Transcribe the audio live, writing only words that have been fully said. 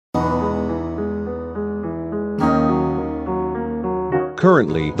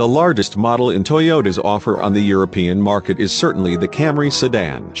Currently, the largest model in Toyota's offer on the European market is certainly the Camry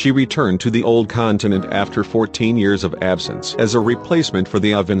sedan. She returned to the old continent after 14 years of absence as a replacement for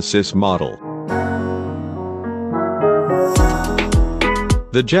the Avensis model.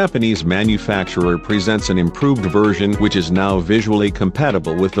 The Japanese manufacturer presents an improved version which is now visually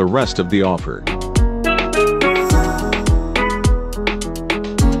compatible with the rest of the offer.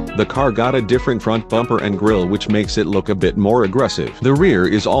 The car got a different front bumper and grille which makes it look a bit more aggressive. The rear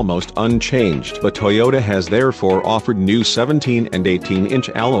is almost unchanged, but Toyota has therefore offered new 17 and 18-inch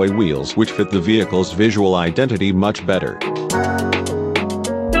alloy wheels which fit the vehicle's visual identity much better.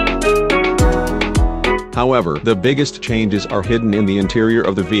 However, the biggest changes are hidden in the interior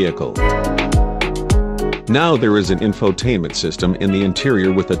of the vehicle. Now there is an infotainment system in the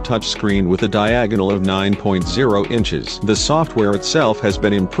interior with a touchscreen with a diagonal of 9.0 inches. The software itself has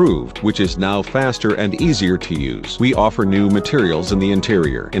been improved, which is now faster and easier to use. We offer new materials in the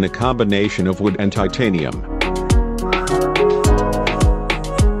interior in a combination of wood and titanium.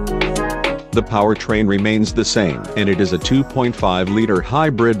 The powertrain remains the same, and it is a 2.5-liter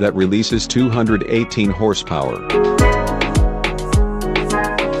hybrid that releases 218 horsepower.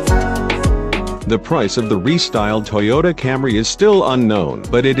 The price of the restyled Toyota Camry is still unknown,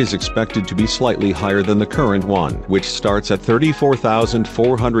 but it is expected to be slightly higher than the current one, which starts at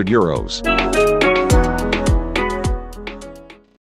 €34,400.